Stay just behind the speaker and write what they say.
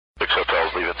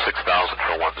6,000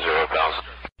 for 10,000.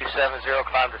 270,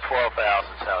 climb to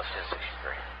 12,000, South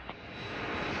 1063.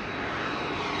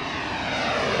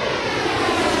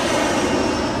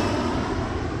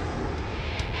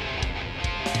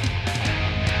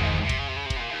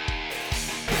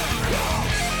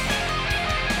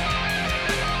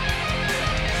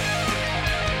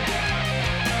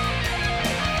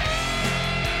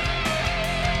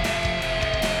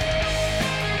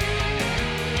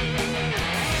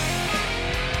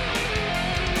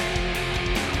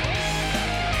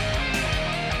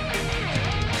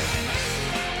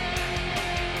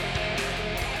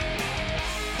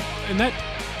 And that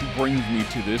brings me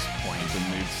to this point,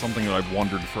 and it's something that I've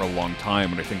wondered for a long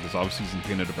time, and I think this offseason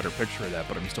painted a better picture of that,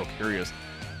 but I'm still curious.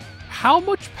 How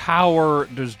much power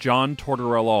does John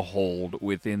Tortorella hold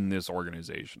within this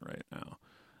organization right now?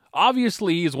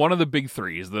 Obviously, he's one of the big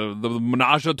threes, the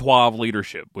menage a trois of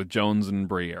leadership with Jones and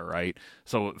Briere, right?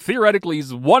 So theoretically,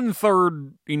 he's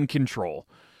 1/3 in control.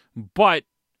 But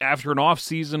after an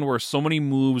offseason where so many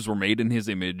moves were made in his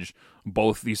image,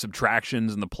 both the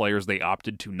subtractions and the players they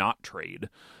opted to not trade,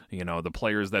 the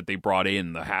players that they brought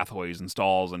in, the Hathaways and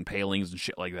Stalls and Palings and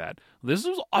shit like that. This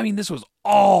was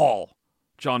all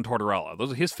John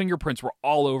Tortorella. His fingerprints were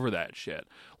all over that shit.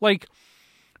 Like,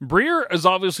 Briere is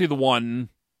obviously the one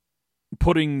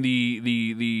putting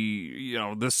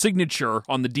the signature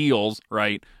on the deals,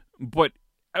 right? But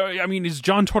I mean, is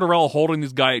John Tortorella holding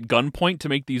this guy at gunpoint to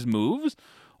make these moves?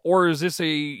 Or is this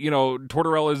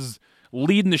Tortorella's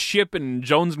leading the ship and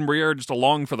Jones and Briere just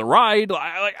along for the ride?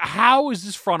 How is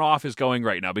this front office going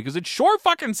right now? Because it sure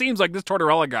fucking seems like this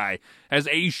Tortorella guy has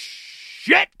a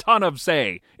shit ton of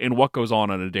say in what goes on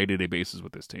a day-to-day basis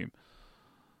with this team.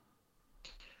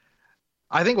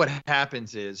 I think what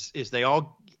happens is they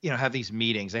all, have these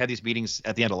meetings. They had these meetings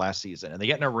at the end of last season, and they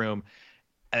get in a room,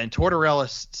 and then Tortorella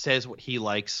says what he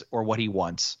likes or what he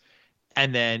wants.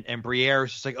 And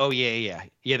Briere's just like, oh, yeah,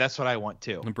 that's what I want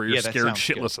too. And Briere's scared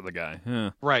shitless of the guy. Yeah.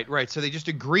 Right. So they just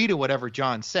agree to whatever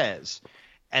John says.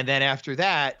 And then after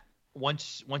that,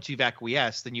 once you've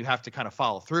acquiesced, then you have to kind of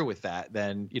follow through with that.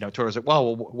 Then, Tortorella's like,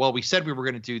 well, we said we were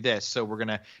going to do this, so we're going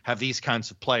to have these kinds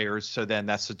of players. So then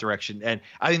that's the direction. And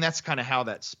I think that's kind of how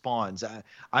that spawns.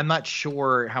 I'm not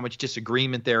sure how much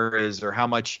disagreement there is or how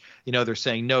much, they're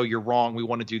saying, no, you're wrong. We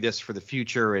want to do this for the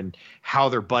future, and how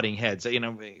they're butting heads.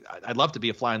 I'd love to be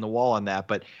a fly on the wall on that,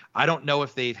 but I don't know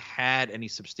if they've had any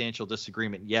substantial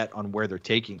disagreement yet on where they're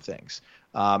taking things.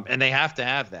 And they have to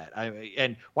have that.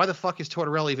 And why the fuck is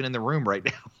Tortorella even in the room right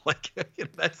now?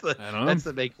 That's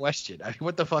the big question. I mean,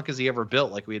 what the fuck has he ever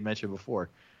built? Like we had mentioned before,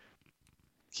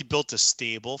 he built a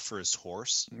stable for his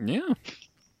horse. Yeah,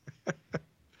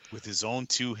 with his own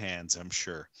two hands, I'm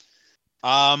sure.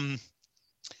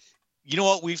 You know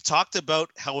what? We've talked about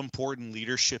how important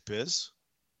leadership is,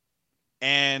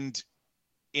 and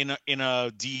in a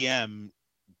DM,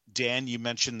 Dan, you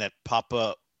mentioned that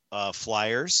Papa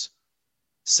Flyers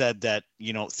said that,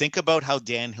 think about how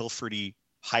Dan Hilferty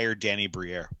hired Danny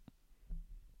Briere.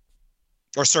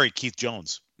 Or sorry, Keith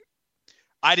Jones.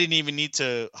 I didn't even need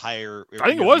to hire. I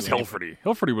think it was Hilferty.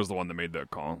 Hilferty was the one that made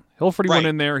that call. Hilferty went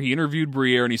in there, he interviewed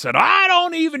Briere, and he said, I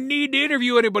don't even need to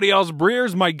interview anybody else.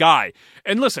 Briere's my guy.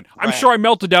 And listen, I'm sure I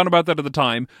melted down about that at the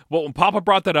time, but when Papa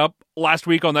brought that up last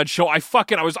week on that show,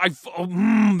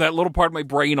 that little part of my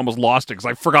brain almost lost it because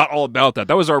I forgot all about that.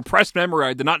 That was a repressed memory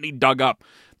I did not need dug up.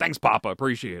 Thanks, Papa.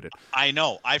 Appreciate it. I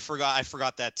know. I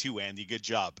forgot that too, Andy. Good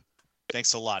job.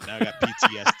 Thanks a lot. Now I got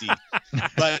PTSD.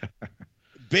 But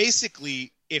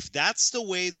basically, if that's the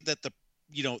way that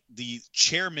the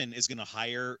chairman is going to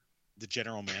hire the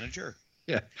general manager,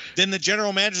 then the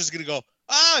general manager is going to go,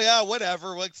 oh yeah,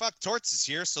 whatever. Like, fuck, Torts is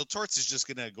here, so Torts is just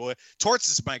going to go. Torts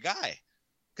is my guy,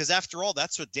 because after all,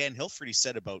 that's what Dan Hilferty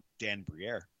said about Dan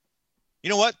Briere. You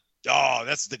know what? Oh,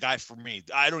 that's the guy for me.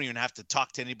 I don't even have to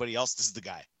talk to anybody else. This is the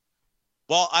guy.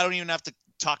 Well, I don't even have to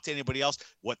talk to anybody else.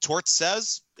 What Torts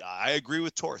says, I agree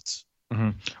with Torts.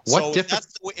 Mm-hmm.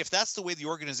 If that's the way the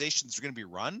organizations are going to be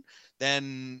run,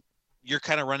 then you're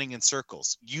kind of running in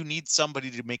circles. You need somebody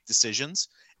to make decisions,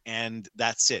 and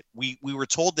that's it. We were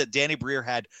told that Danny Briere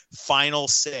had final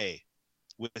say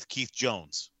with Keith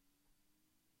Jones.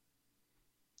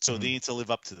 So they need to live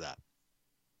up to that.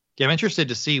 Yeah, I'm interested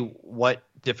to see what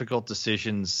difficult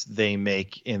decisions they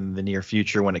make in the near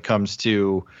future when it comes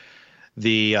to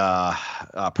the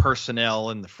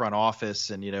personnel in the front office,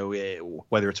 and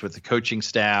whether it's with the coaching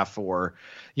staff or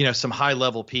some high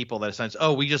level people that assigns,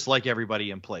 we just like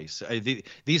everybody in place.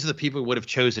 These are the people who would have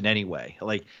chosen anyway.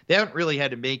 Like, they haven't really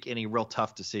had to make any real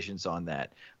tough decisions on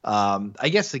that. I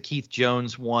guess the Keith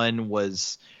Jones one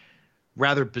was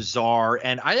rather bizarre,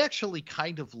 and I actually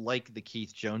kind of like the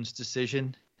Keith Jones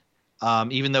decision.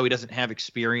 even though he doesn't have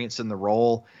experience in the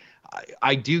role.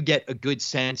 I do get a good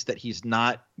sense that he's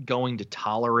not going to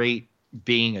tolerate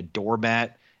being a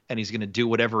doormat, and he's going to do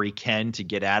whatever he can to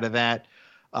get out of that.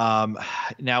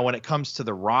 Now, when it comes to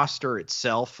the roster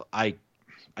itself, I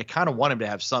kind of want him to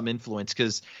have some influence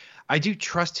because I do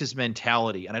trust his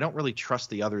mentality, and I don't really trust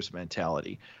the others'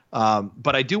 mentality.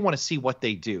 But I do want to see what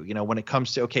they do. You know, when it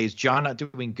comes to, okay, is John not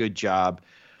doing a good job?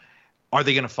 Are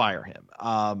they going to fire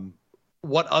him?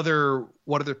 What other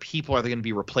people are they going to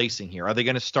be replacing here? Are they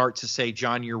going to start to say,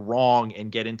 John, you're wrong,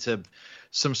 and get into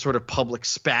some sort of public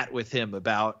spat with him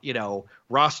about, you know,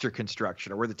 roster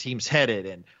construction or where the team's headed?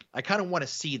 And I kind of want to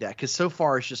see that, because so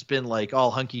far it's just been like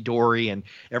all hunky-dory and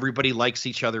everybody likes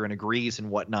each other and agrees and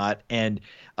whatnot. And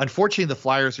unfortunately, the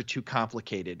Flyers are too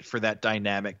complicated for that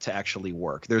dynamic to actually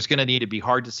work. There's going to need to be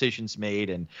hard decisions made.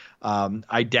 And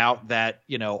I doubt that,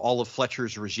 you know, all of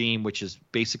Fletcher's regime, which is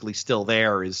basically still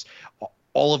there, is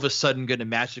all of a sudden going to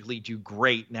magically do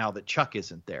great now that Chuck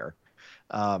isn't there.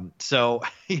 So,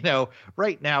 you know,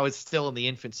 right now it's still in the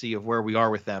infancy of where we are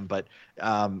with them, but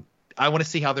I want to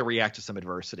see how they react to some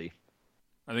adversity.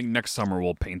 I think next summer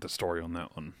we'll paint the story on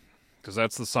that one, because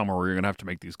that's the summer where you're going to have to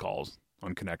make these calls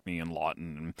on Konechny and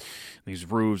Lawton and these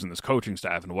Roos and this coaching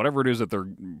staff and whatever it is that their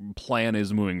plan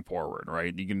is moving forward,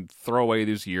 right? You can throw away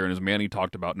this year, and as Manny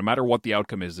talked about, no matter what the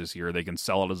outcome is this year, they can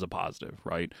sell it as a positive,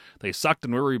 right? They sucked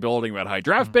and we're rebuilding about high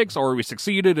draft picks, or we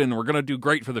succeeded and we're going to do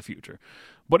great for the future.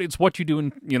 But it's what you do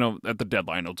in, you know, at the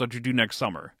deadline. It's what you do next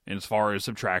summer, and as far as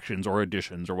subtractions or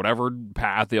additions or whatever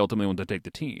path they ultimately want to take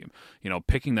the team, you know,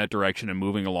 picking that direction and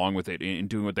moving along with it and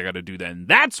doing what they got to do. Then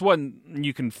that's when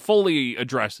you can fully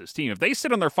address this team. If they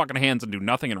sit on their fucking hands and do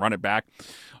nothing and run it back,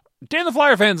 Dan the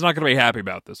Flyer fan's not going to be happy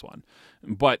about this one.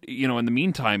 But, you know, in the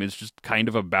meantime, it's just kind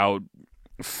of about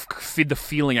the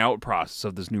feeling out process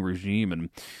of this new regime. And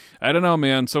I don't know,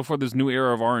 man, so far this new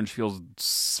era of Orange feels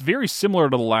very similar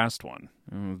to the last one.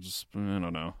 I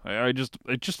don't know.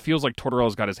 It just feels like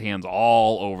Tortorella's got his hands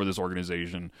all over this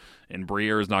organization, and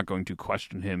Briere is not going to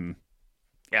question him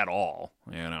at all,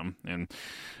 you know. And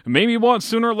maybe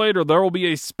sooner or later there will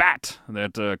be a spat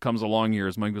that comes along here,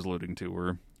 as Mike was alluding to,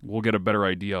 where we'll get a better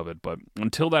idea of it. But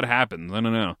until that happens, I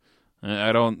don't know.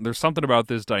 There's something about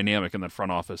this dynamic in the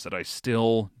front office that I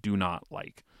still do not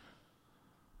like.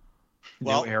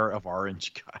 Well, new era of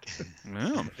Orange. God.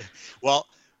 Yeah. Well,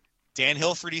 Dan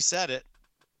Hilferty said it.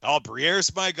 Oh,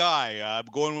 Briere's my guy. I'm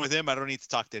going with him. I don't need to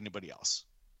talk to anybody else.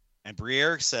 And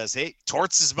Briere says, hey,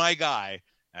 Torts is my guy,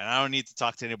 and I don't need to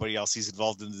talk to anybody else. He's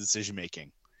involved in the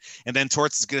decision-making. And then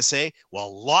Torts is going to say,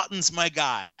 well, Lawton's my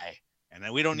guy, and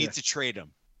then we don't need to trade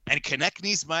him. And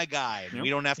Konechny's my guy, and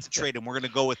we don't have to trade him. We're going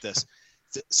to go with this.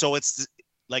 So it's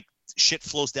like shit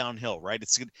flows downhill, right?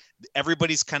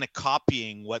 Everybody's kind of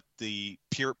copying what the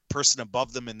person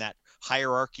above them in that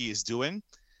hierarchy is doing,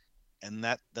 and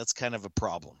that's kind of a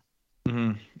problem.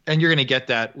 Mm-hmm. And you're going to get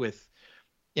that with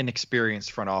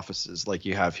inexperienced front offices like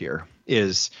you have here.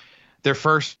 Is their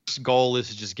first goal is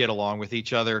to just get along with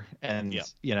each other, and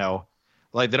you know,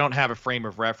 like they don't have a frame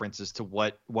of reference as to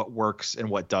what works and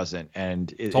what doesn't.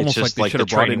 And it's almost just like they should have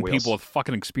brought in wheels. People with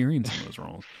fucking experience in those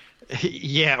roles.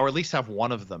 Yeah, or at least have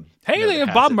one of them. Hey, they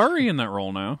have Bob Murray in that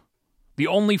role now. The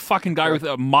only fucking guy with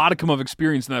a modicum of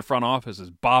experience in that front office is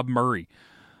Bob Murray.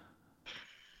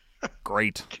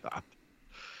 Great. God.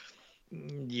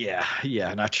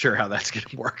 Yeah, not sure how that's going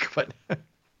to work, but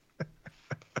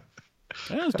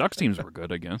yeah, his Ducks teams were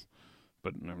good, I guess.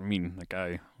 But I mean, that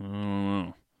guy, I don't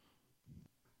know.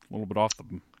 A little bit off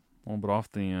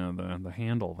the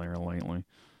handle there lately.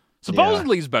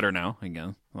 Supposedly he's better now, I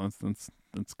guess. Well,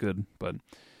 that's good, but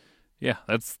yeah,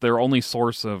 that's their only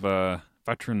source of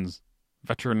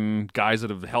veteran guys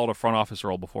that have held a front office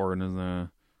role before and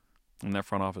in that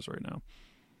front office right now.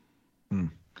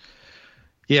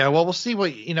 Yeah, well, we'll see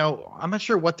what, you know, I'm not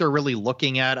sure what they're really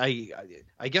looking at.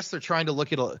 I guess they're trying to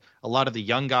look at a lot of the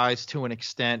young guys to an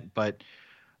extent, but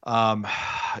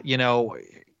you know,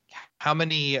 how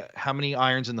many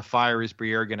irons in the fire is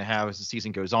Briere going to have as the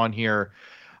season goes on here?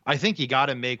 I think you got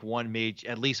to make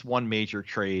at least one major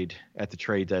trade at the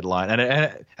trade deadline,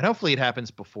 and hopefully it happens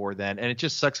before then. And it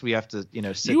just sucks we have to, you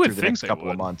know, sit through the next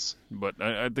couple of months. But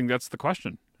I think that's the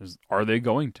question: are they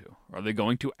going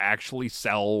to actually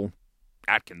sell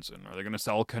Atkinson? Are they going to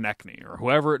sell Konechny or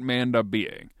whoever it may end up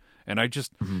being? And I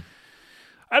just.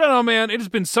 I don't know, man. It has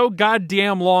been so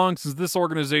goddamn long since this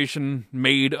organization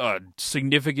made a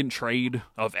significant trade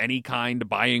of any kind,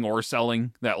 buying or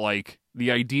selling, that, like,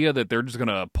 the idea that they're just going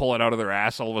to pull it out of their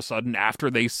ass all of a sudden after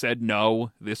they said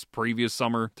no this previous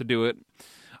summer to do it,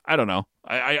 I don't know.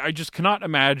 I just cannot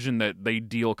imagine that they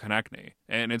deal Konechny.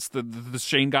 And it's the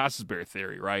Shane Gossesbear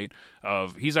theory, right?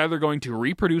 Of he's either going to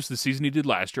reproduce the season he did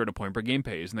last year at a point per game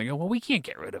pace, and they go, well, we can't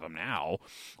get rid of him now.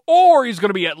 Or he's going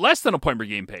to be at less than a point per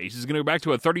game pace. He's going to go back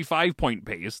to a 35-point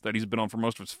pace that he's been on for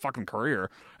most of his fucking career.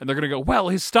 And they're going to go, well,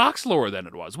 his stock's lower than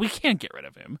it was. We can't get rid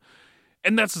of him.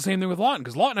 And that's the same thing with Lawton,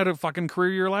 because Lawton had a fucking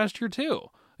career year last year, too.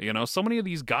 You know, so many of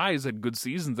these guys had good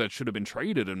seasons that should have been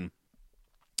traded, and,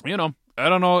 you know, I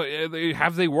don't know,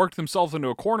 have they worked themselves into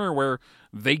a corner where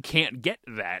they can't get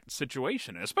that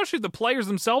situation, especially if the players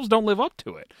themselves don't live up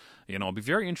to it. You know, it'll be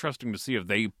very interesting to see if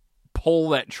they pull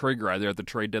that trigger either at the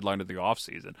trade deadline or the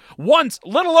offseason. Once,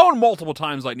 let alone multiple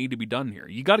times, that need to be done here.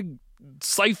 You got to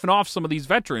siphon off some of these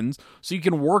veterans so you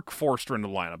can work Forster in the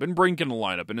lineup and Brink in the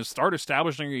lineup and start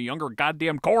establishing a younger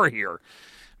goddamn core here.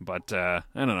 But I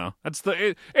don't know. It's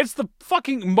the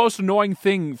fucking most annoying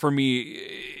thing for me.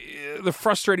 The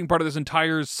frustrating part of this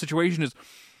entire situation is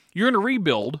you're in a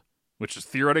rebuild, which is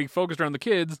theoretically focused around the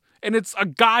kids, and it's a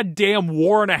goddamn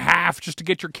war and a half just to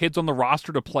get your kids on the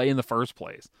roster to play in the first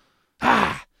place.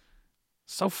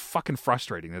 So fucking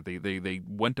frustrating that they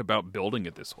went about building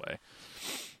it this way.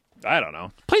 I don't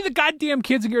know. Play the goddamn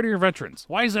kids and get rid of your veterans.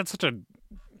 Why is that such a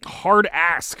hard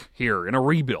ask here in a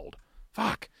rebuild?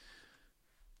 Fuck.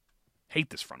 Hate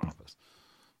this front office.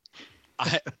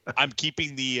 I'm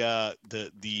keeping the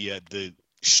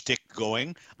shtick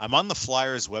going. I'm on the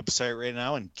Flyers website right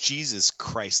now, and Jesus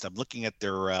Christ, I'm looking at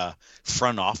their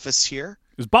front office here.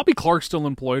 Is Bobby Clark still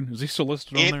employed? Is he still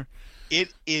listed on there?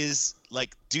 It is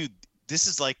like, dude, this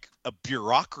is like a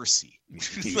bureaucracy.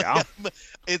 Yeah.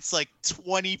 It's like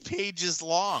 20 pages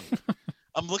long.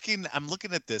 I'm looking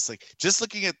at this, like just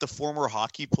looking at the former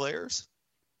hockey players.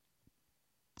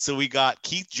 So we got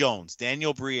Keith Jones,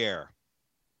 Daniel Briere.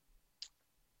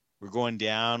 We're going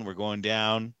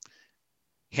down.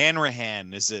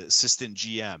 Hanrahan is assistant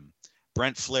GM.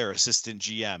 Brent Flair, assistant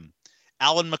GM.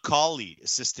 Alan McCauley,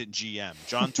 assistant GM.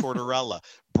 John Tortorella.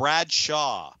 Brad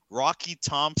Shaw. Rocky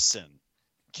Thompson.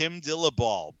 Kim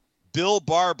Dillaball. Bill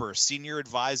Barber, senior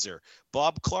advisor.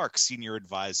 Bob Clark, senior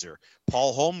advisor.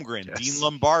 Paul Holmgren. Yes. Dean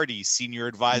Lombardi, senior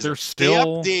advisor. They're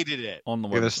still they updated it. on the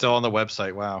website. Yeah, they're still on the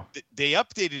website. Wow. They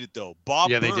updated it, though. Bob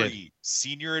Yeah, they Murray, did.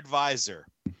 senior advisor.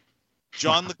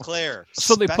 John LeClaire.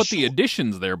 So they put the special-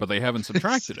 additions there, but they haven't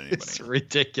subtracted anybody. It's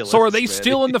ridiculous. So are they man.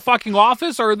 still in the fucking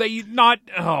office, or are they not?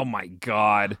 Oh my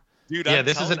god. Dude, Yeah, I'm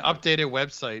this is an telling you. updated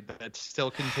website that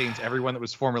still contains everyone that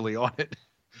was formerly on it.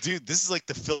 Dude, this is like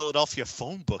the Philadelphia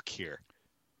phone book here.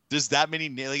 There's that many,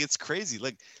 like, it's crazy.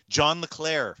 Like John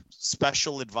LeClaire,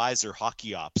 special advisor,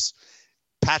 hockey ops.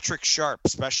 Patrick Sharp,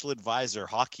 special advisor,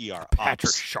 hockey ops.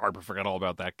 Patrick Sharp, I forgot all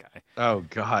about that guy. Oh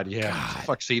God, yeah. What the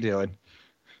fuck's he doing?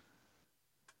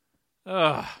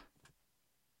 Ugh.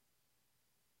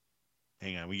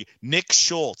 Hang on. Nick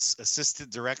Schultz, assistant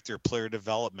director, player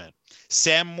development.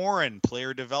 Sam Morin,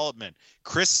 player development.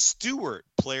 Chris Stewart,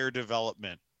 player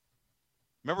development.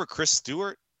 Remember Chris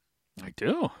Stewart? I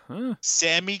do. Huh.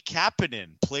 Sammy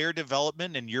Kapanen, player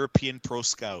development and European Pro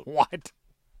Scout. What?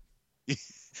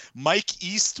 Mike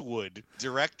Eastwood,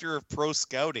 director of pro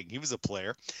scouting. He was a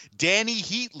player. Danny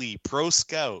Heatley, pro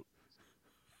scout.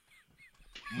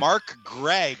 Mark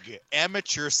Gregg,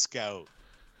 amateur scout.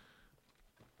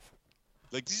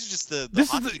 Like, these are just the This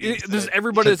hockey names is that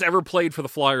everybody that's ever played for the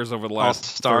Flyers over the last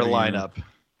All-star 30 years. lineup.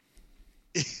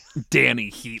 Danny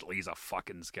Heatley's a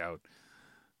fucking scout.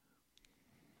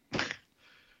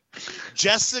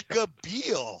 Jessica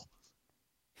Biel.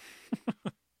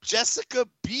 Jessica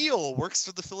Biel works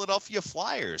for the Philadelphia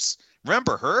Flyers.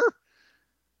 Remember her?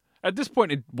 At this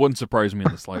point, it wouldn't surprise me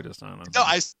in the slightest. I don't know. No,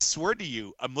 I swear to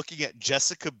you, I'm looking at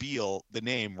Jessica Biel, the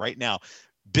name right now.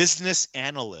 Business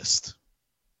analyst.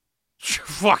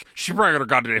 Fuck, she probably got her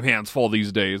goddamn hands full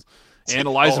these days,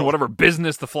 analyzing whatever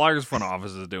business the Flyers front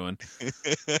office is doing.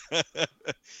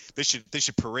 They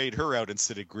should parade her out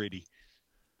instead of Gritty.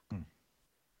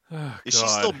 Oh, Is she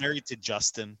God. still married to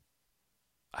Justin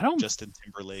Justin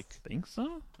Timberlake? think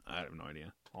so. I have no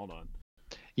idea. Hold on.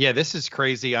 Yeah, this is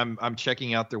crazy. I'm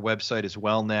checking out their website as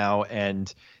well now,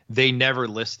 and they never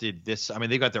listed this. I mean,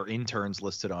 they got their interns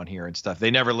listed on here and stuff.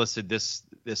 They never listed this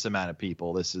amount of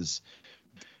people. This is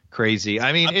crazy.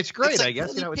 I mean, it's great. like I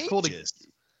guess 20 it's cool to. pages.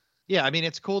 Yeah, I mean,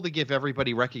 it's cool to give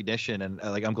everybody recognition, and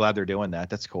like I'm glad they're doing that.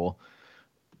 That's cool.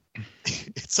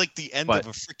 It's like the end But- of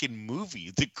a freaking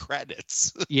movie. The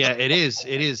credits. Yeah, it is.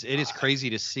 It is crazy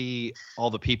to see all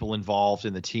the people involved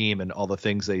in the team and all the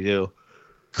things they do.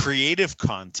 Creative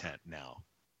content now.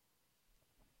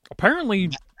 Apparently,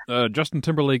 Justin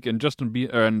Timberlake and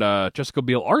Jessica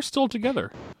Biel are still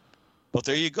together. Well,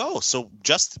 there you go. So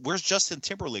where's Justin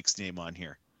Timberlake's name on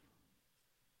here?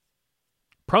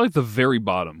 Probably at the very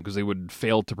bottom, because they would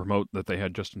fail to promote that they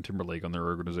had Justin Timberlake on their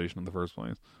organization in the first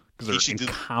place. Because they're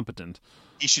incompetent.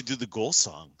 He should do the goal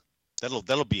song.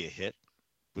 That'll be a hit.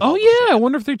 Oh, yeah. I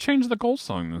wonder if they changed the goal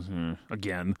song this year.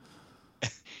 Again.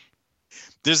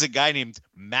 There's a guy named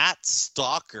Matt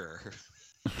Stalker.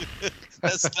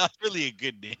 That's not really a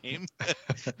good name.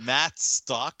 Matt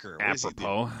Stalker. What is he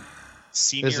doing?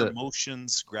 Senior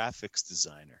motions graphics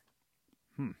designer.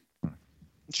 I'm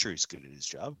sure he's good at his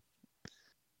job.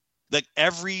 Like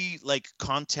every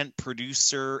content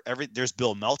producer, there's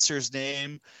Bill Meltzer's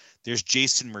name. There's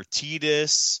Jason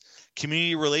Martinez.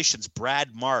 Community relations,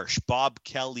 Brad Marsh, Bob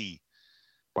Kelly.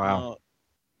 Wow.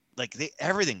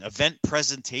 Everything. Event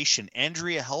presentation,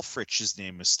 Andrea Helfrich's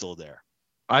name is still there.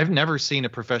 I've never seen a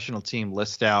professional team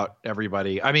list out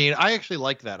everybody. I mean, I actually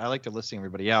like that. I like to listing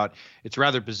everybody out. It's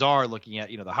rather bizarre looking at,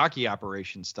 the hockey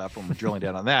operation stuff when we're drilling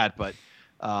down on that, but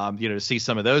to see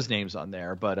some of those names on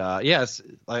there. But yes,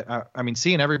 I mean,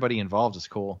 seeing everybody involved is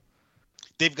cool.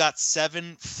 They've got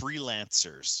 7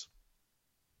 freelancers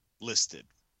listed.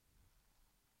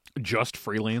 Just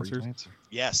freelancers?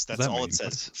 Yes, that's all it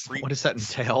says. What does that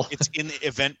entail? It's in the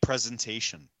event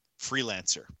presentation.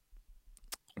 Freelancer.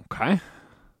 Okay.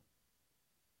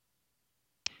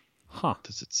 Huh.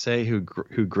 Does it say who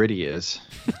Gritty is?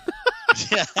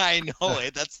 Yeah, I know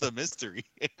it. That's the mystery.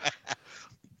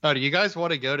 Oh, do you guys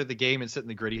want to go to the game and sit in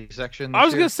the Gritty section? I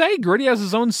was going to say, Gritty has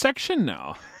his own section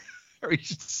now.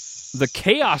 The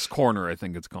Chaos Corner, I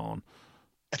think it's called.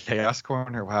 Chaos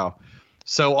Corner? Wow.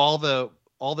 So all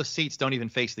the seats don't even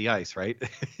face the ice, right?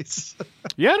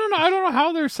 Yeah, I don't know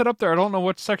how they're set up there. I don't know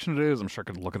what section it is. I'm sure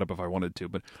I could look it up if I wanted to,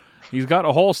 but he's got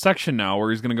a whole section now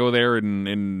where he's going to go there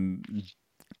and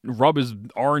rub his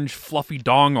orange fluffy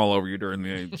dong all over you during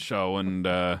the show, and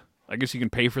I guess you can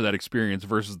pay for that experience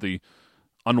versus the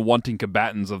unwanting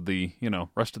combatants of the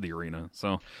rest of the arena.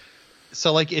 So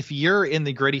if you're in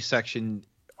the Gritty section,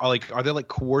 are there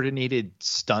coordinated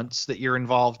stunts that you're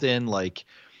involved in? Like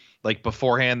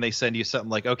beforehand, they send you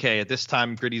something like, okay, at this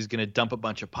time, Gritty's going to dump a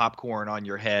bunch of popcorn on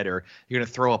your head, or you're going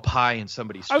to throw a pie in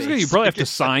somebody's face. You probably have to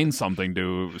sign something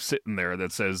to sit in there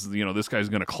that says, this guy's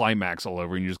going to climax all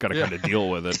over, and you just got to kind of deal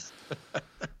with it.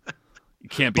 You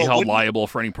can't be held liable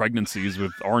for any pregnancies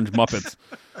with orange Muppets.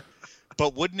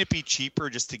 But wouldn't it be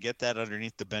cheaper just to get that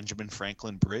underneath the Benjamin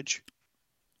Franklin Bridge?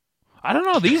 I don't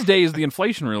know. These days, the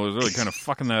inflation rule is really kind of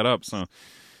fucking that up, so...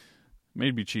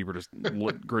 Maybe cheaper to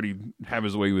let Gritty have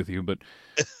his way with you, but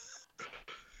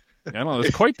I don't know.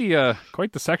 It's quite the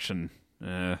section.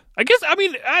 I guess. I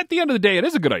mean, at the end of the day, it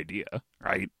is a good idea,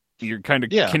 right? You're kind of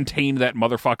contain that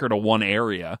motherfucker to one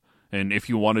area, and if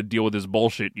you want to deal with his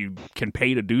bullshit, you can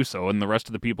pay to do so, and the rest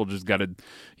of the people just got to,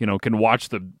 can watch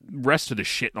the rest of the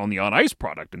shit on the on ice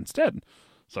product instead.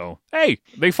 So, hey,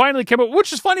 they finally came up,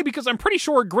 which is funny because I'm pretty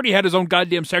sure Gritty had his own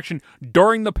goddamn section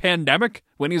during the pandemic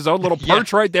when he's own little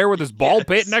perch right there with his ball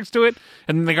pit next to it.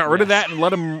 And then they got rid of that and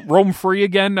let him roam free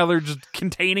again. Now they're just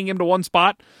containing him to one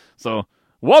spot. So,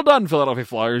 well done, Philadelphia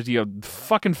Flyers. You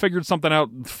fucking figured something out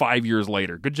 5 years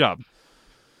later. Good job.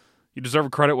 You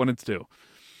deserve credit when it's due.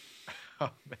 Oh,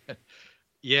 man.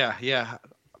 Yeah.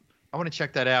 I want to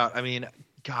check that out. I mean,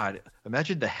 God,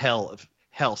 imagine the hell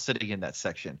sitting in that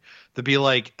section. There'd be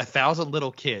 1,000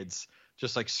 little kids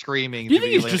just screaming. Do you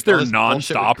think he's just there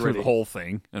nonstop for the whole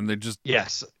thing? And they're just...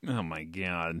 Yes. Oh my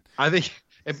God. I think,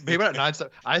 maybe not nonstop.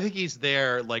 I think he's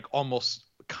there almost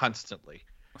constantly.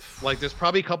 There's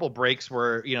probably a couple breaks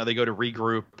where, they go to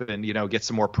regroup and, get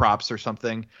some more props or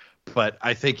something. But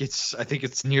I think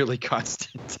it's nearly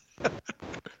constant.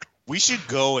 We should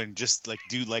go and just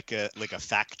do a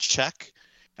fact check.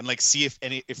 And see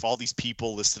if all these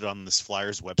people listed on this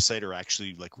Flyers website are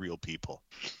actually real people.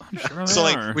 I'm sure so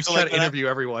we try to interview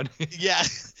everyone. Yeah.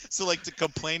 So to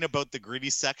complain about the Gritty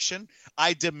section,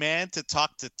 I demand to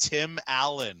talk to Tim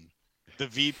Allen, the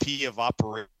VP of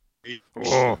Operations.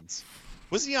 Oh.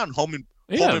 Was he on Home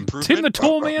Improvement? Tim the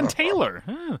Toolman Taylor.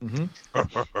 Huh. Mm-hmm.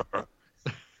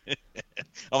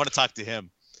 I want to talk to him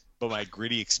about my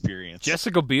Gritty experience.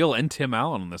 Jessica Biel and Tim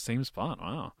Allen in the same spot.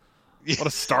 Wow. What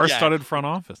a star-studded front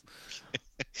office.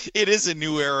 It is a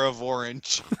new era of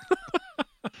Orange.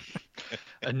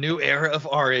 A new era of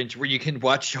Orange where you can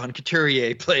watch Sean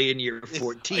Couturier play in year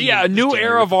 14. Yeah, a new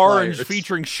era of Orange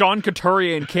featuring Sean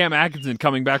Couturier and Cam Atkinson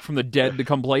coming back from the dead to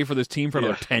come play for this team for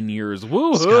another 10 years.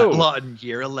 Woohoo! Scott Lawton,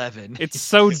 year 11. It's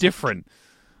so different.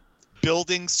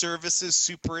 Building Services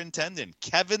Superintendent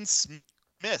Kevin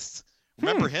Smith.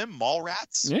 Remember him?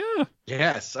 Mallrats? Yeah.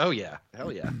 Yes. Oh, yeah.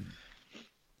 Hell yeah.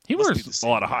 He wears a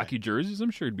lot of hockey jerseys.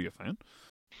 I'm sure he'd be a fan.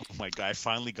 Oh my God! I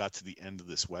finally got to the end of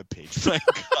this webpage. Thank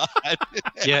God.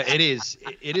 Yeah, it is.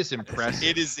 It is impressive.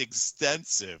 It is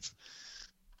extensive.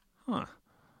 Huh.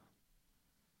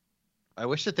 I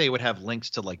wish that they would have links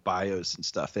to like bios and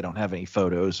stuff. They don't have any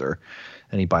photos or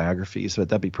any biographies, but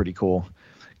that'd be pretty cool.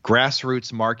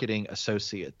 Grassroots Marketing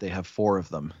Associate. They have 4 of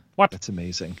them. What? That's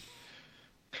amazing.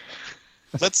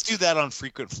 Let's do that on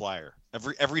Frequent Flyer.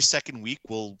 Every second week,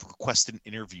 we'll request an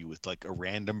interview with like a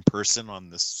random person on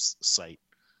this site.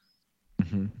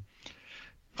 Mm-hmm.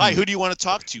 Hi, who do you want to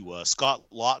talk to? Scott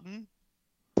Lawton?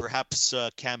 Perhaps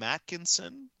Cam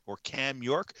Atkinson or Cam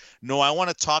York? No, I want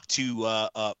to talk to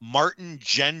Martin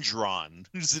Gendron,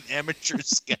 who's an amateur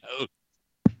scout.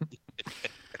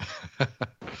 I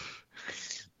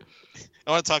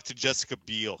want to talk to Jessica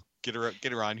Biel. Get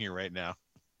her on here right now.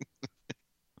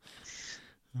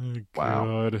 Oh, Wow.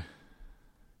 God.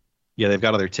 Yeah, they've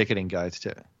got other ticketing guides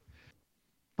too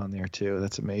on there too.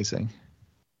 That's amazing.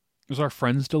 Was our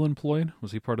friend still employed?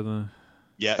 Was he part of the...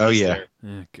 Yeah. Oh, he's yeah. there.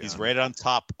 God. He's right on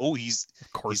top. Oh, he's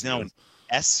now he an is.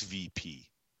 SVP.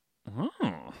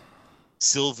 Oh.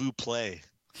 Silvu Play.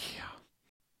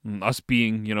 Yeah. Us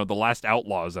being, the last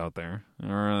Outlaws out there.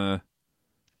 Our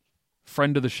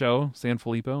friend of the show, San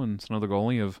Filippo, and another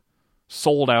goalie have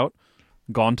sold out,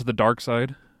 gone to the dark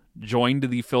side, joined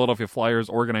the Philadelphia Flyers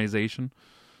organization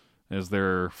as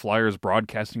their Flyers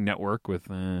broadcasting network with,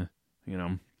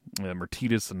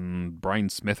 Martinez and Brian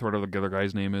Smith, or whatever the other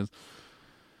guy's name is.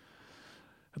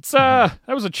 It's that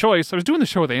was a choice. I was doing the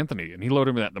show with Anthony, and he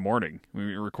loaded me that in the morning.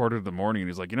 We recorded in the morning, and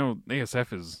he's like,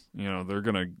 ASF is, they're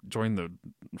gonna join the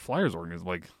Flyers organization.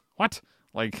 Like, what?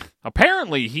 Like,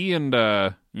 apparently he and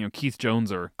Keith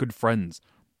Jones are good friends.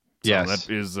 So Yes.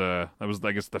 that was,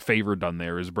 I guess, the favor done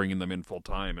there is bringing them in full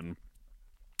time, and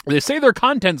they say their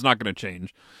content's not going to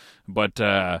change. But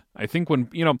I think when,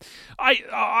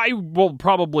 I will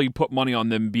probably put money on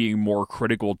them being more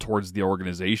critical towards the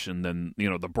organization than,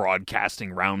 the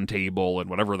broadcasting roundtable and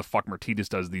whatever the fuck Martinez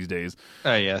does these days.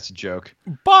 Oh yeah, that's a joke.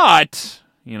 But,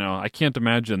 I can't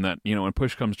imagine that, when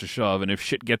push comes to shove, and if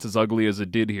shit gets as ugly as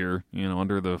it did here,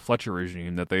 under the Fletcher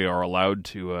regime, that they are allowed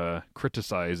to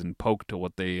criticize and poke to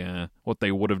what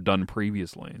they would have done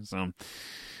previously. So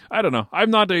I don't know. I've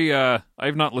not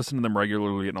listened to them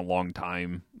regularly in a long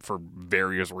time for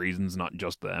various reasons, not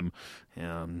just them.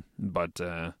 But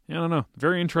I don't know.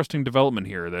 Very interesting development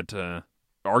here that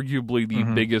arguably the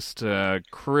biggest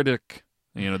critic,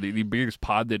 the biggest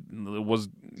pod that was,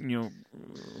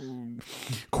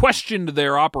 questioned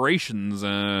their operations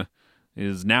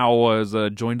is now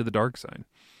joined to the dark side.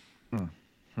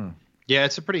 Yeah,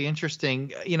 it's a pretty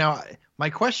interesting, my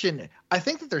question, I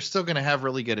think that they're still going to have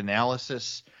really good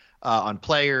analysis on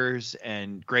players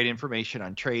and great information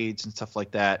on trades and stuff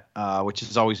like that, which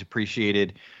is always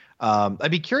appreciated. I'd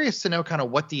be curious to know kind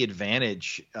of what the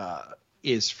advantage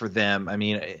is for them. I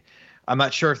mean, I'm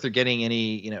not sure if they're getting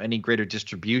any greater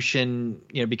distribution,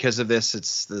 because of this.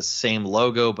 It's the same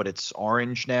logo, but it's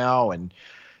orange now. And,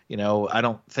 I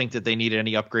don't think that they needed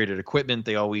any upgraded equipment.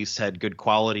 They always had good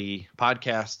quality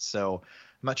podcasts. So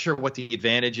I'm not sure what the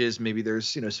advantage is. Maybe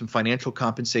there's, some financial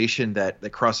compensation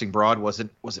that Crossing Broad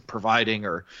wasn't providing,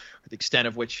 or the extent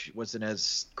of which wasn't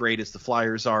as great as the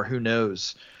Flyers are. Who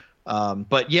knows?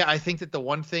 But yeah, I think that the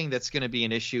one thing that's going to be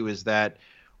an issue is that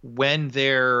when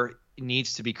there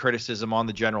needs to be criticism on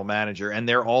the general manager, and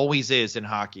there always is in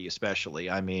hockey, especially.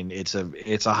 I mean, it's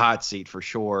a hot seat for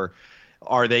sure.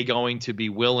 Are they going to be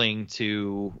willing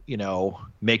to,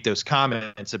 make those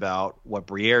comments about what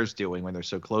Briere's doing when they're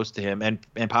so close to him,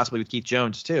 and possibly with Keith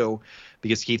Jones too,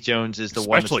 because Keith Jones is the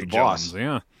one that's the boss.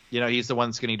 Yeah. He's the one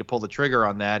that's going to need to pull the trigger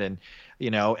on that. And,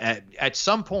 at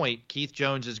some point, Keith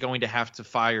Jones is going to have to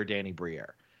fire Danny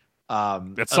Briere.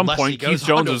 At some point, Keith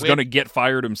Jones is going to get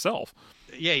fired himself.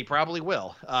 Yeah, he probably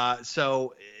will.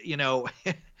 So,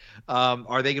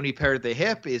 are they going to be paired at the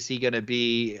hip?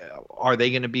 Are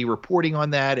they going to be reporting on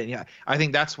that? And yeah, I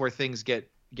think that's where things get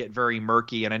very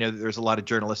murky. And I know that there's a lot of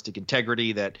journalistic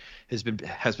integrity that has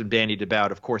been bandied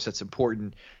about. Of course, that's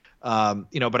important.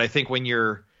 But I think when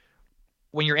you're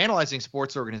analyzing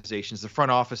sports organizations, the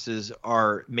front offices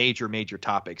are major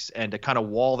topics, and to kind of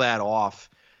wall that off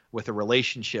with a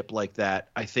relationship like that,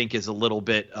 I think is a little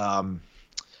bit, I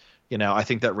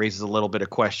think that raises a little bit of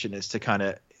question as to kind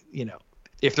of,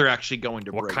 if they're actually going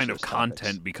to what broach kind of those content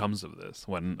topics. becomes of this,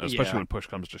 especially when push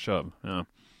comes to shove. Yeah.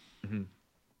 Mm-hmm.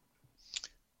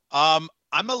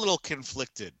 I'm a little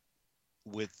conflicted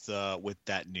with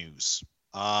that news.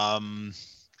 To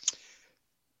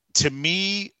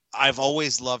me, I've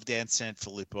always loved Dan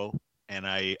Sanfilippo, and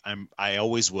I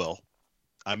always will.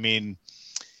 I mean,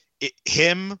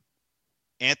 him,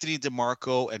 Anthony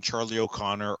DeMarco, and Charlie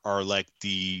O'Connor are like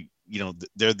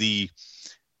they're the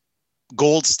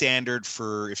gold standard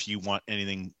for if you want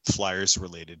anything Flyers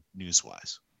related news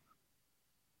wise.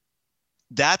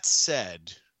 That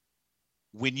said,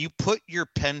 when you put your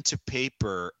pen to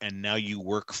paper and now you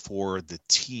work for the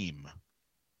team,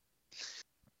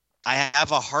 I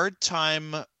have a hard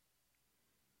time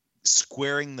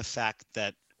squaring the fact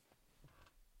that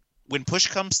when push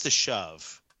comes to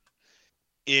shove,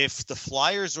 if the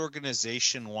Flyers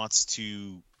organization wants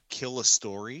to kill a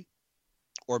story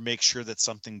or make sure that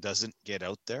something doesn't get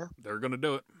out there, They're going to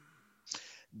do it.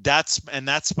 That's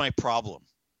my problem.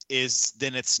 Is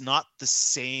then it's not the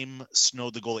same Snow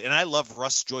the goalie. And I love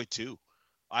Russ Joy too.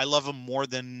 I love him more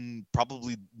than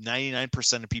probably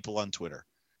 99% of people on Twitter.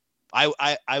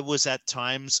 I was at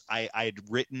times I'd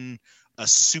written a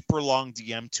super long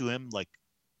DM to him like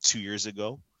 2 years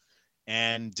ago,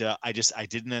 and I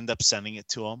didn't end up sending it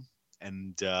to him.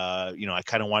 And I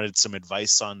kind of wanted some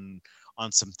advice on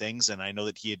some things, and I know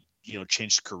that he had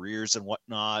changed careers and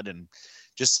whatnot, and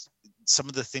just some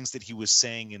of the things that he was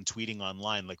saying and tweeting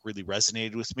online like really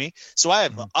resonated with me. So I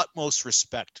have utmost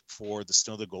respect for the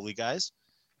Snow the goalie guys,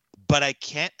 but I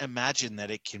can't imagine that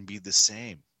it can be the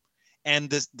same. And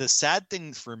the sad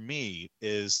thing for me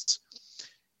is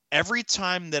every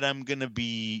time that I'm going to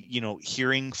be,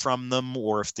 hearing from them,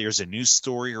 or if there's a news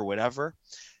story or whatever,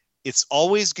 it's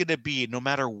always going to be, no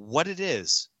matter what it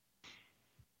is,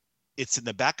 it's in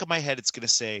the back of my head. It's going to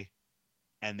say,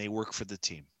 and they work for the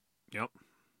team. Yep.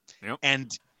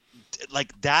 And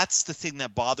like, that's the thing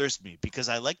that bothers me, because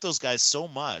I like those guys so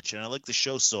much and I like the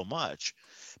show so much,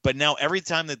 but now every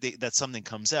time that something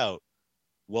comes out,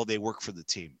 well, they work for the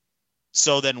team.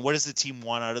 So then what does the team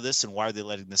want out of this, and why are they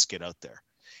letting this get out there?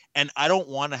 And I don't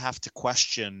want to have to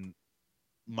question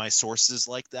my sources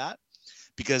like that,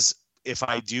 because if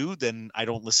I do, then I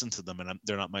don't listen to them, and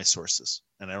they're not my sources,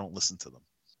 and I don't listen to them.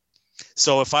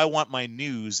 So if I want my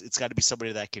news, it's got to be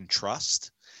somebody that I can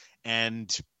trust.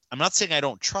 And I'm not saying I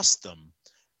don't trust them,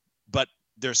 but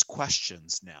there's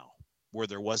questions now where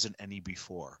there wasn't any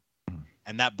before.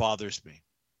 And that bothers me.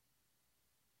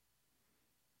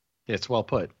 It's well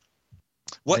put.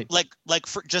 What, like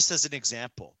for just as an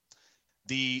example,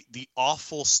 the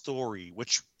awful story,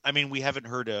 which, I mean, we haven't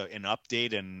heard an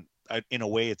update, and in a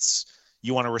way it's,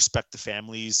 you want to respect the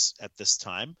families at this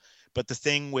time. But the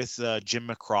thing with Jim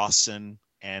McCrossan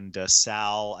and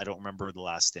Sal, I don't remember the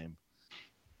last name.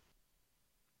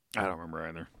 I don't remember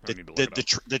either.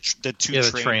 The two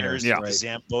trainers, yeah, the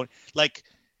Zambo, like,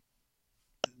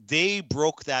 they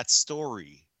broke that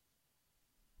story.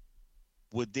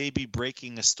 Would they be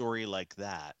breaking a story like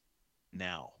that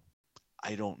now?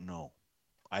 I don't know.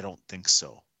 I don't think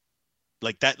so.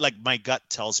 Like that, like my gut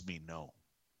tells me no.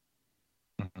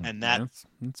 And that's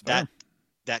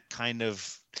that kind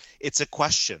of, it's a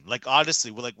question. Like,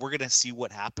 honestly, we're going to see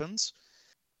what happens.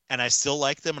 And I still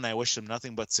like them, and I wish them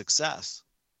nothing but success.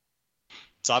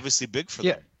 It's obviously big for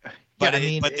them. But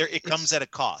it comes at a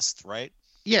cost, right?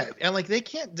 Yeah, and like, they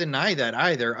can't deny that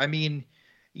either. I mean,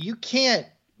 you can't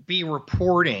be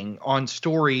reporting on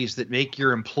stories that make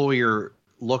your employer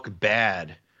look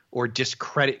bad or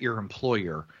discredit your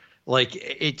employer. Like,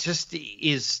 it just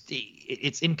is,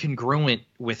 it's incongruent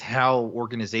with how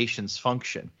organizations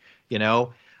function,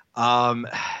 I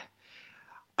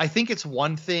think it's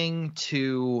one thing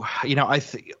to,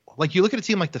 like, you look at a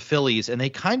team like the Phillies, and they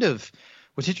kind of,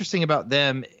 what's interesting about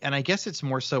them, and I guess it's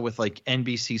more so with like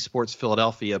NBC Sports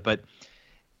Philadelphia, but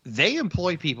they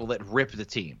employ people that rip the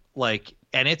team, like,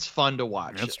 and it's fun to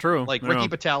watch. That's true. Like, Ricky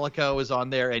Patalico is on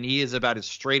there, and he is about as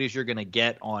straight as you're going to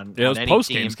get on those any post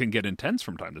team. games can get intense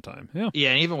from time to time. Yeah,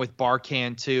 and even with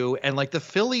Barcan too. And like the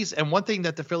Phillies, and one thing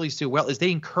that the Phillies do well is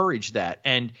they encourage that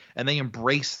and they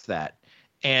embrace that.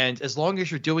 And as long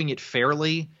as you're doing it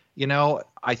fairly,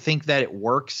 I think that it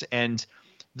works. And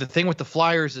the thing with the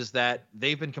Flyers is that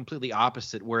they've been completely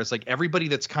opposite, whereas like everybody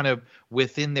that's kind of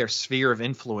within their sphere of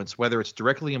influence, whether it's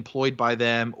directly employed by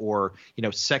them or,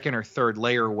 second or third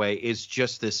layer away, is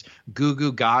just this goo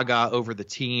goo gaga over the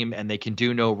team, and they can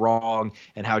do no wrong.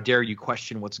 And how dare you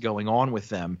question what's going on with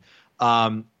them?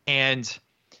 And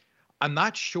I'm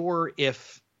not sure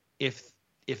if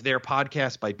their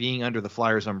podcast, by being under the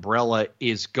Flyers umbrella,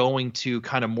 is going to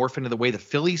kind of morph into the way the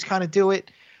Phillies kind of do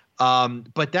it.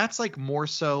 But that's like more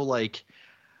so like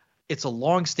it's a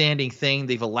long-standing thing.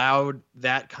 They've allowed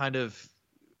that kind of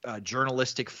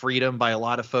journalistic freedom by a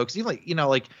lot of folks. Even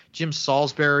like Jim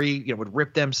Salisbury, would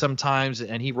rip them sometimes,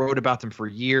 and he wrote about them for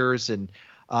years. And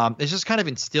it's just kind of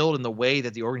instilled in the way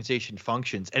that the organization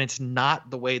functions, and it's not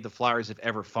the way the Flyers have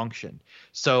ever functioned.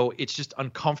 So it's just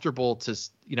uncomfortable to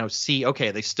see, okay,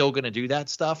 are they still going to do that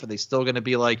stuff? Are they still going to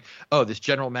be like, oh, this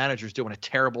general manager is doing a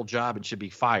terrible job and should be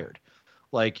fired?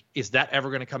 Like, is that ever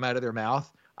going to come out of their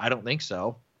mouth? I don't think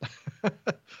so.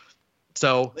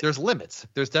 So there's limits.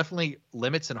 There's definitely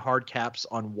limits and hard caps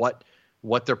on what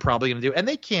they're probably going to do. And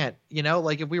they can't,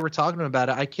 like if we were talking about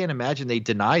it, I can't imagine they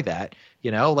deny that,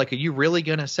 like, are you really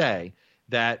going to say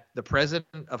that the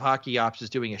president of Hockey Ops is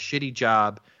doing a shitty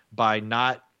job by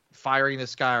not firing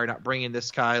this guy or not bringing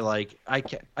this guy? Like, I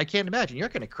can't imagine you're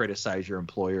going to criticize your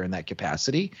employer in that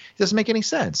capacity. It doesn't make any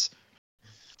sense.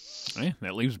 Hey,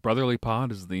 that leaves Brotherly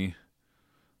Pod as the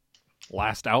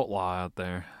last outlaw out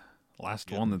there.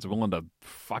 Last one that's willing to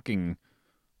fucking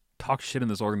talk shit in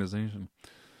this organization.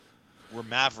 We're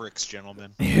mavericks,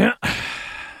 gentlemen. Yeah.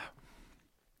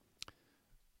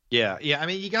 Yeah. I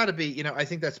mean, you got to be, I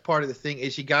think that's part of the thing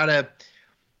is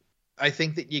I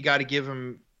think that you got to give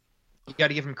him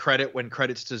credit when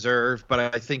credit's deserved. But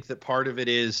I think that part of it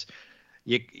is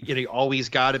you always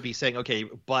got to be saying, okay,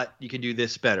 but you can do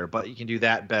this better, but you can do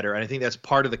that better. And I think that's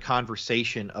part of the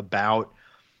conversation about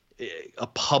a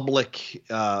public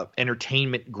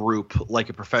entertainment group like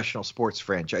a professional sports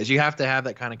franchise. You have to have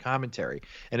that kind of commentary.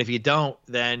 And if you don't,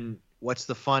 then what's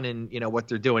the fun in, what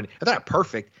they're doing? They're not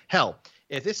perfect. Hell,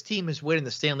 if this team is winning the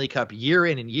Stanley Cup year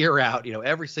in and year out,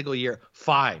 every single year,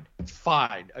 fine.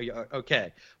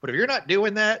 Okay. But if you're not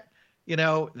doing that,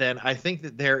 then I think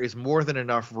that there is more than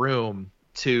enough room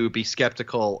to be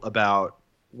skeptical about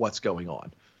what's going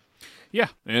on. Yeah.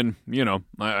 And,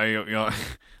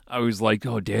 I was like,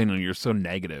 oh, Daniel, you're so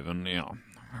negative. And, I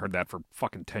heard that for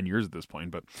fucking 10 years at this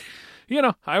point. But,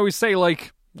 I always say,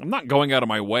 like, I'm not going out of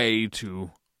my way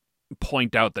to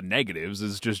point out the negatives.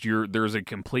 It's just there's a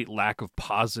complete lack of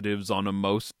positives on them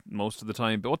most of the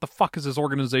time. But what the fuck has this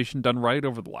organization done right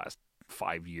over the last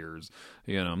 5 years?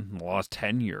 The last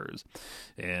 10 years?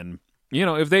 And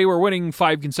if they were winning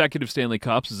 5 consecutive Stanley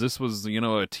Cups, this was,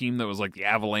 a team that was like the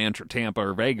Avalanche or Tampa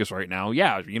or Vegas right now,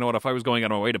 yeah, you know what, if I was going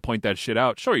out of my way to point that shit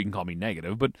out, sure, you can call me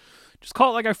negative, but just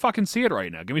call it like I fucking see it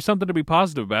right now. Give me something to be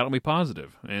positive about, I'll be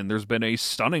positive. And there's been a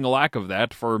stunning lack of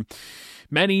that for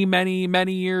many, many,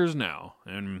 many years now.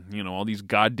 And, all these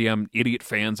goddamn idiot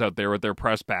fans out there with their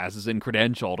press passes and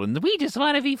credentialed, and we just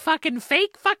want to be fucking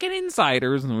fake fucking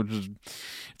insiders, and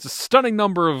it's a stunning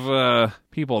number of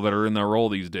people that are in their role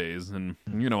these days. And,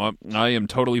 I am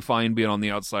totally fine being on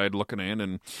the outside looking in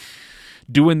and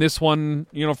doing this one,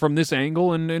 from this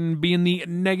angle and being the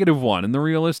negative one and the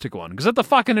realistic one. Because at the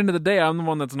fucking end of the day, I'm the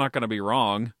one that's not going to be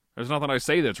wrong. There's nothing I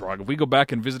say that's wrong. If we go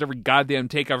back and visit every goddamn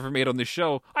take I've ever made on this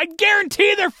show, I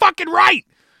guarantee they're fucking right.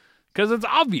 Because it's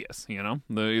obvious,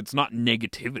 it's not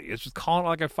negativity. It's just calling it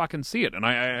like I fucking see it. And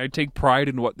I take pride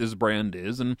in what this brand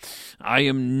is.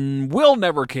 And will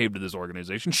never cave to this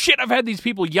organization. Shit, I've had these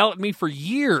people yell at me for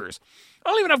years. I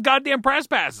don't even have goddamn press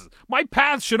passes. My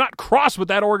paths should not cross with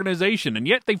that organization. And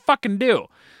yet they fucking do.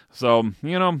 So,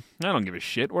 I don't give a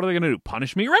shit. What are they going to do?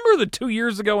 Punish me? Remember the 2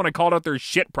 years ago when I called out their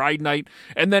shit Pride Night,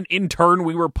 and then in turn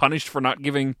we were punished for not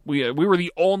giving... We were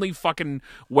the only fucking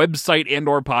website and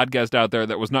or podcast out there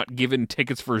that was not given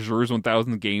tickets for Jurors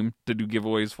 1000 game to do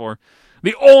giveaways for.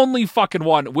 The only fucking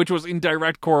one, which was in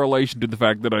direct correlation to the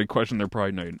fact that I questioned their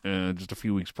Pride Night just a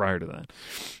few weeks prior to that.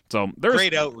 So there's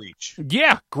great outreach.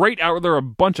 Yeah, great out. They're a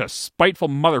bunch of spiteful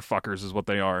motherfuckers is what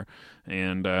they are.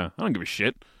 And I don't give a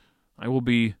shit. I will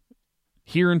be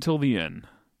here until the end.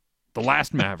 The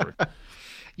last Maverick.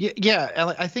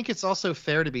 Yeah, I think it's also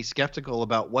fair to be skeptical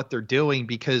about what they're doing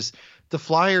because the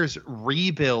Flyers'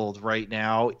 rebuild right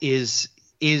now is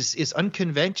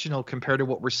unconventional compared to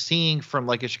what we're seeing from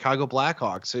like a Chicago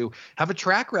Blackhawks who have a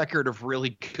track record of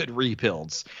really good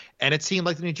rebuilds. And it seemed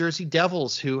like the New Jersey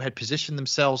Devils who had positioned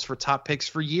themselves for top picks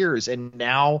for years, and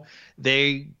now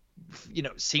they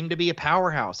seem to be a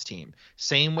powerhouse team.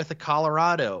 Same with the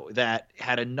Colorado that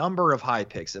had a number of high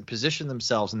picks and positioned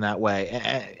themselves in that way.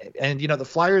 And the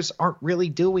Flyers aren't really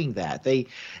doing that. They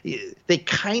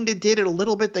kind of did it a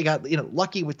little bit. They got,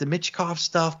 lucky with the Michkov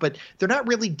stuff, but they're not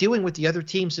really doing what the other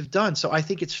teams have done. So I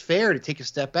think it's fair to take a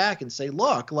step back and say,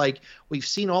 look, like we've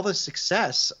seen all this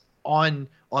success on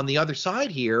the other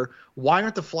side here. Why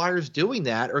aren't the Flyers doing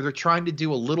that? Or they're trying to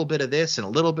do a little bit of this and a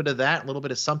little bit of that, a little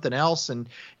bit of something else. And,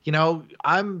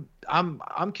 I'm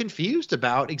confused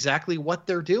about exactly what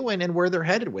they're doing and where they're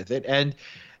headed with it. And,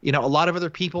 a lot of other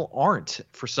people aren't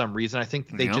for some reason. I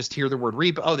think they just hear the word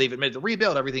rebuild. Oh, they've admitted the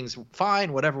rebuild. Everything's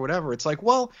fine, whatever. It's like,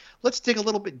 well, let's dig a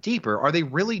little bit deeper. Are they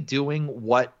really doing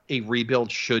what a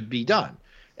rebuild should be done?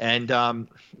 And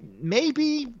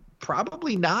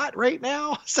probably not right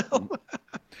now. So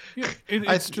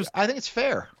I think it's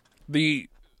fair. The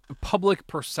public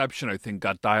perception, I think,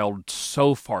 got dialed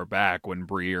so far back when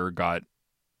Briere got,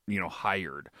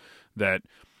 hired that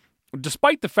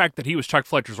despite the fact that he was Chuck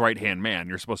Fletcher's right-hand man,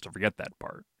 you're supposed to forget that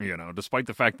part, despite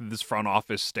the fact that this front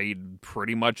office stayed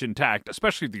pretty much intact,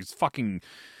 especially these fucking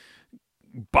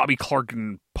Bobby Clark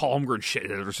and Paul Holmgren shit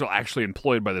that are still actually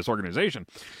employed by this organization.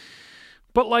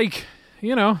 But, like,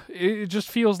 you know, it just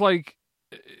feels like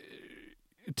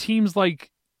teams like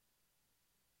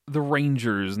the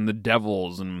Rangers and the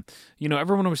Devils, and, you know,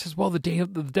 everyone always says, well, the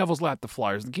Devils lapped the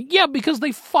Flyers. Yeah, because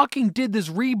they fucking did this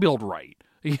rebuild right.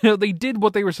 You know, they did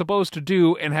what they were supposed to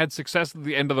do and had success at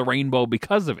the end of the rainbow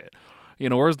because of it. You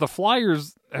know, whereas the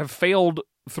Flyers have failed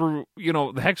through, you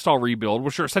know, the Hextall rebuild,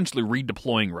 which are essentially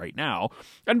redeploying right now.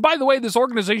 And by the way, this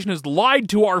organization has lied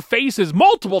to our faces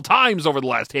multiple times over the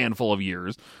last handful of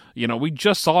years. You know, we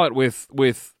just saw it with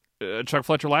Chuck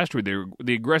Fletcher last week,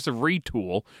 the aggressive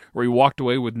retool, where he walked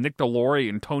away with Nick DeLore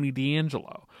and Tony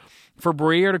DeAngelo. For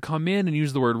Briere to come in and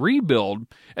use the word rebuild,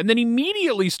 and then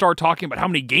immediately start talking about how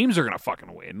many games they're going to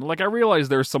fucking win. Like, I realize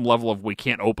there's some level of we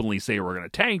can't openly say we're going to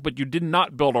tank, but you did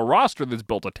not build a roster that's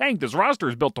built to tank. This roster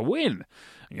is built to win,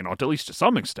 you know, at least to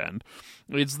some extent.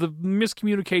 It's the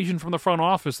miscommunication from the front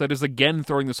office that is, again,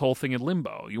 throwing this whole thing in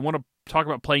limbo. You want to talk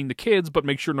about playing the kids, but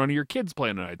make sure none of your kids play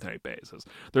on a night-to-night basis.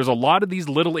 There's a lot of these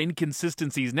little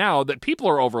inconsistencies now that people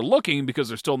are overlooking because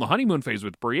they're still in the honeymoon phase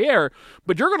with Briere,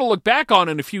 but you're going to look back on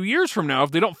in a few years from now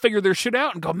if they don't figure their shit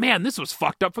out and go, man, this was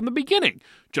fucked up from the beginning,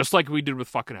 just like we did with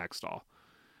fucking Hextall.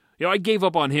 You know, I gave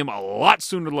up on him a lot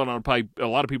sooner than a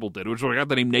lot of people did, which is why I got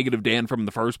the name Negative Dan from in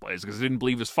the first place, because I didn't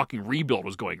believe his fucking rebuild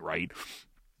was going right.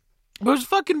 But it was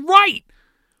fucking right!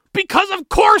 Because of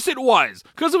course it was!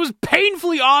 Because it was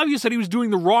painfully obvious that he was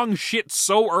doing the wrong shit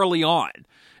so early on.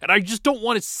 And I just don't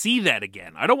want to see that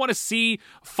again. I don't want to see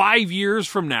 5 years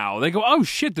from now, they go, oh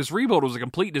shit, this rebuild was a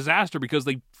complete disaster because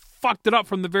they fucked it up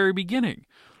from the very beginning.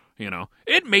 You know,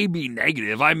 it may be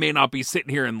negative. I may not be sitting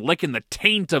here and licking the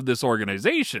taint of this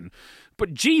organization,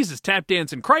 but Jesus, tap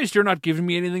dancing Christ, you're not giving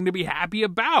me anything to be happy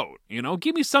about. You know,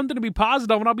 give me something to be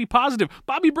positive and I'll be positive.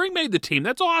 Bobby Brink made the team.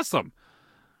 That's awesome.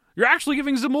 You're actually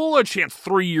giving Zamula a chance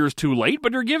 3 years too late,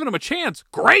 but you're giving him a chance.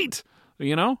 Great.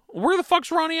 You know, where the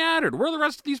fuck's Ronnie Attard? Where are the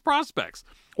rest of these prospects?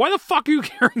 Why the fuck are you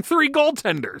carrying 3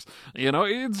 goaltenders? You know,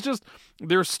 it's just,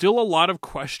 there's still a lot of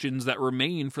questions that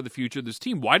remain for the future of this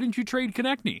team. Why didn't you trade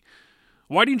Konechny?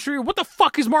 Why didn't you, what the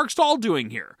fuck is Mark Stahl doing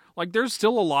here? Like, there's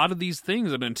still a lot of these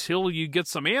things, and until you get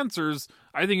some answers,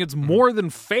 I think it's more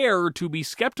than fair to be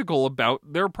skeptical about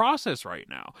their process right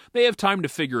now. They have time to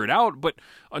figure it out, but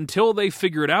until they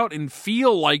figure it out and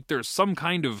feel like there's some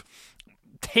kind of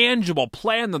tangible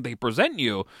plan that they present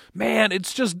you, man,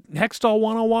 it's just Hextall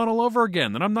 101 all over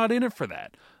again, and I'm not in it for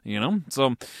that, you know?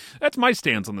 So that's my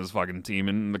stance on this fucking team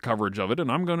and the coverage of it,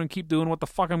 and I'm going to keep doing what the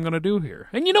fuck I'm going to do here.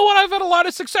 And you know what? I've had a lot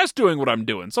of success doing what I'm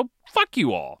doing, so fuck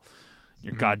you all.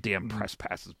 Your goddamn press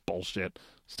passes bullshit.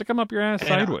 Stick them up your ass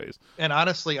sideways. And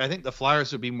honestly, I think the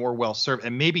Flyers would be more well served.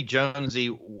 And maybe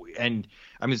Jonesy, and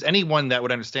I mean, is anyone that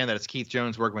would understand that it's Keith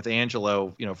Jones working with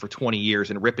Angelo, you know, for 20 years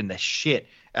and ripping the shit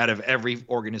out of every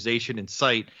organization in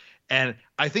sight. And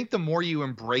I think the more you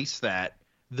embrace that,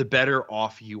 the better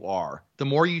off you are. The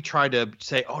more you try to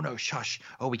say, oh no, shush,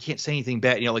 oh, we can't say anything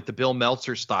bad, you know, like the Bill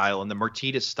Meltzer style and the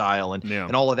Martinez style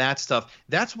and all of that stuff.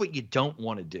 That's what you don't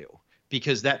want to do,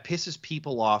 because that pisses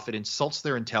people off. It insults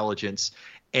their intelligence.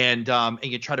 And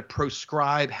you try to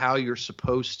proscribe how you're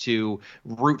supposed to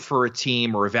root for a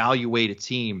team or evaluate a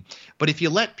team. But if you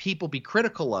let people be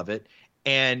critical of it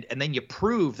and then you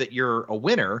prove that you're a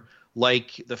winner,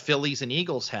 like the Phillies and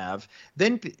Eagles have,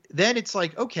 then it's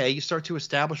like, okay, you start to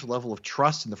establish a level of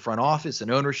trust in the front office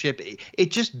and ownership. It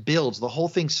just builds. The whole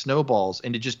thing snowballs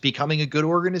into just becoming a good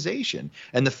organization.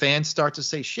 And the fans start to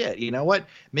say, shit, you know what?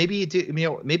 Maybe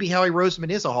maybe Howie Roseman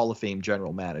is a Hall of Fame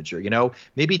general manager. You know,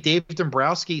 maybe Dave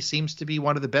Dombrowski seems to be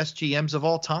one of the best GMs of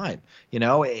all time, you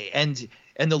know,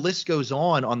 and the list goes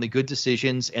on the good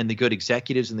decisions and the good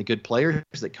executives and the good players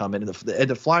that come in. And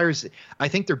the Flyers, I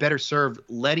think they're better served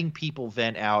letting people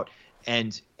vent out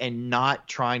and not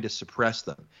trying to suppress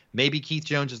them. Maybe Keith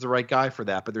Jones is the right guy for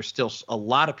that, but there's still a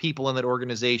lot of people in that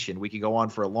organization. We could go on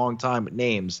for a long time with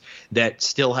names that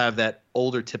still have that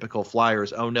older typical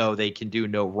Flyers, oh no, they can do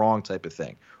no wrong type of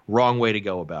thing. Wrong way to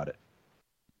go about it.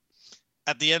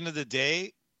 At the end of the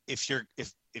day, if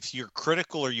you're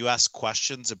critical or you ask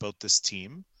questions about this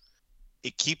team,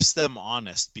 it keeps them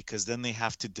honest, because then they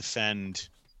have to defend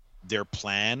their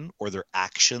plan or their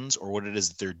actions or what it is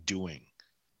that they're doing.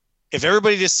 If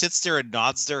everybody just sits there and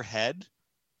nods their head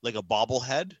like a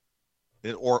bobblehead,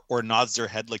 or nods their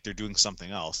head like they're doing something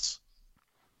else,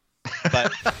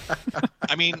 but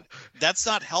I mean, that's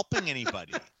not helping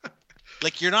anybody.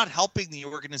 Like, you're not helping the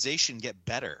organization get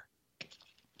better.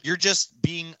 You're just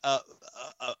being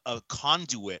a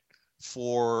conduit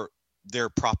for their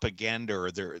propaganda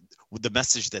or the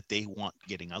message that they want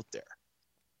getting out there.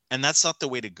 And that's not the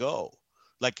way to go.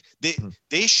 Like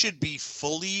they should be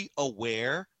fully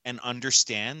aware and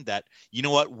understand that, you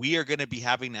know what, we are going to be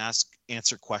having to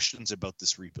answer questions about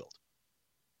this rebuild.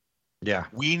 Yeah.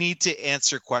 We need to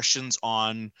answer questions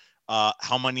on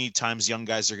how many times young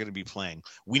guys are going to be playing.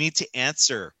 We need to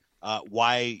answer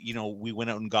why, you know, we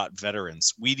went out and got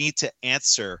veterans. We need to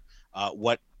answer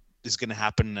what is going to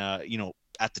happen, you know,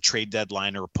 at the trade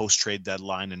deadline or post-trade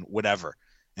deadline and whatever,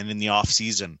 and in the off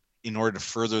season, in order to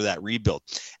further that rebuild.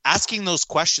 Asking those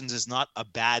questions is not a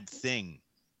bad thing.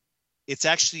 It's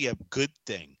actually a good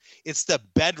thing. It's the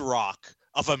bedrock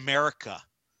of America.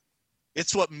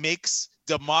 It's what makes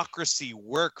democracy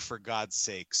work, for God's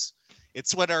sakes.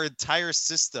 It's what our entire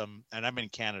system, and I'm in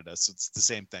Canada, so it's the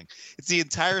same thing. It's the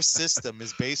entire system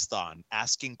is based on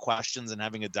asking questions and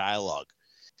having a dialogue.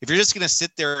 If you're just going to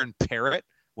sit there and parrot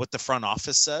what the front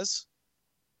office says,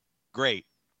 great.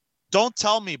 Don't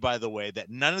tell me, by the way, that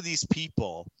none of these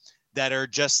people that are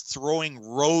just throwing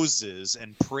roses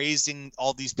and praising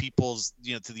all these people's,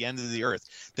 you know, to the end of the earth,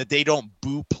 that they don't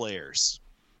boo players,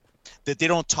 that they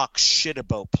don't talk shit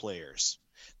about players,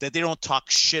 that they don't talk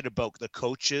shit about the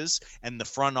coaches and the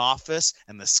front office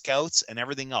and the scouts and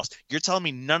everything else. You're telling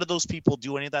me none of those people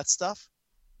do any of that stuff?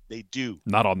 They do.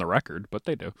 Not on the record, but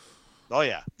they do. Oh,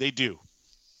 yeah, they do.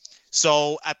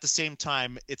 So at the same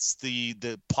time, it's the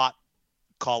pot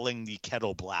calling the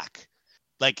kettle black.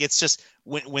 Like, it's just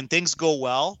when things go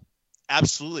well,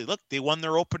 absolutely. Look, they won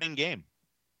their opening game.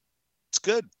 It's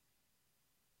good.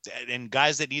 And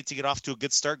guys that need to get off to a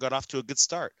good start got off to a good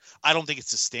start. I don't think it's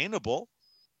sustainable,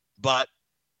 but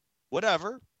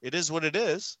whatever. It is what it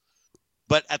is.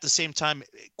 But at the same time,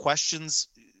 questions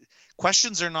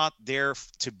are not there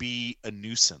to be a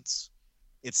nuisance.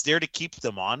 It's there to keep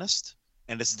them honest,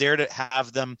 and it's there to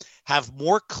have them have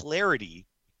more clarity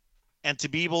and to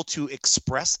be able to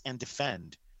express and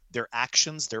defend their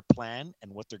actions, their plan,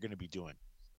 and what they're going to be doing.